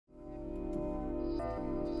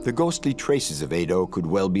The ghostly traces of Edo could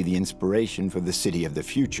well be the inspiration for the city of the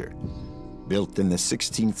future. Built in the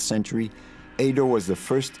 16th century, Edo was the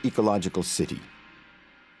first ecological city.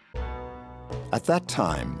 At that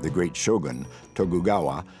time, the great shogun,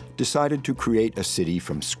 Tokugawa, decided to create a city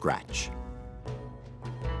from scratch.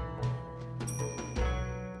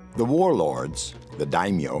 The warlords, the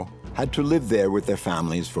daimyo, had to live there with their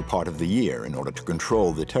families for part of the year in order to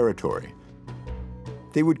control the territory.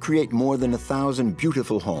 They would create more than 1,000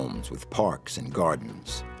 beautiful homes with parks and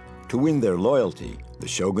gardens. To win their loyalty, the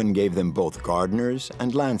shogun gave them both gardeners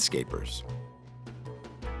and landscapers.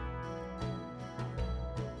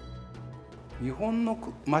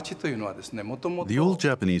 The old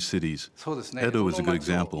Japanese cities, Edo is a good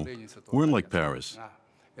example, weren't like Paris.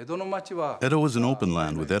 Edo was an open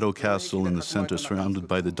land with Edo Castle in the center surrounded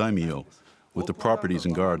by the daimyo, with the properties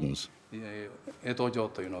and gardens.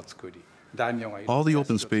 All the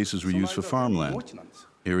open spaces were used for farmland.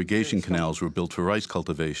 Irrigation canals were built for rice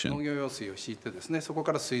cultivation.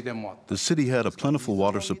 The city had a plentiful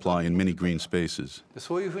water supply and many green spaces.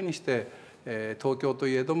 There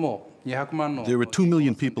were 2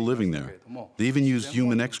 million people living there. They even used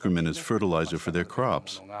human excrement as fertilizer for their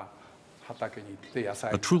crops.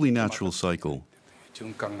 A truly natural cycle.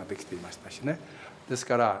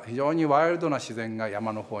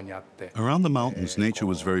 Around the mountains, nature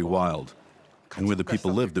was very wild, and where the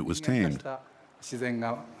people lived, it was tamed.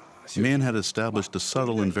 Man had established a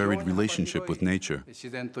subtle and varied relationship with nature.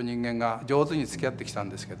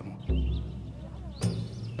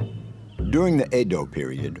 During the Edo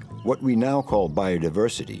period, what we now call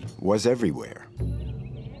biodiversity was everywhere.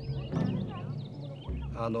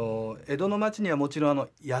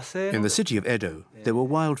 In the city of Edo, there were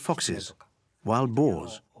wild foxes, wild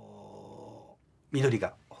boars.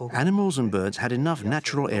 Animals and birds had enough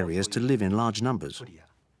natural areas to live in large numbers.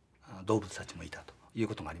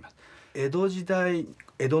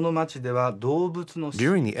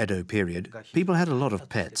 During the Edo period, people had a lot of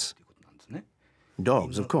pets.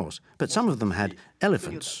 Dogs, of course, but some of them had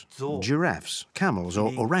elephants, giraffes, camels,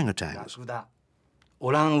 or orangutans.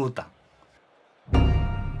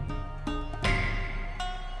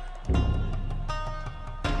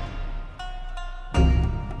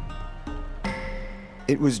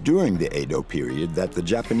 It was during the Edo period that the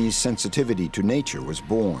Japanese sensitivity to nature was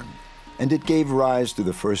born, and it gave rise to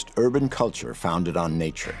the first urban culture founded on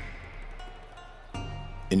nature.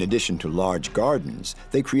 In addition to large gardens,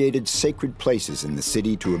 they created sacred places in the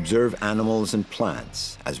city to observe animals and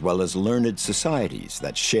plants, as well as learned societies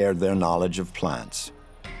that shared their knowledge of plants.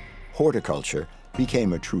 Horticulture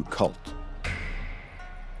became a true cult.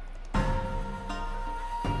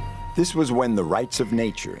 This was when the rites of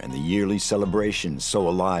nature and the yearly celebrations so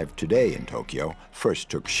alive today in Tokyo first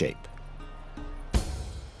took shape.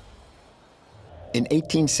 In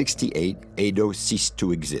 1868, Edo ceased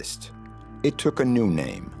to exist. It took a new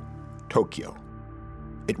name, Tokyo.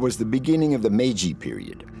 It was the beginning of the Meiji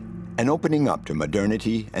period, an opening up to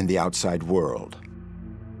modernity and the outside world.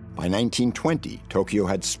 By 1920, Tokyo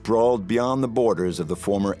had sprawled beyond the borders of the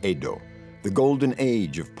former Edo. The golden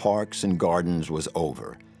age of parks and gardens was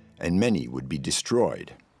over, and many would be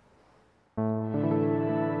destroyed.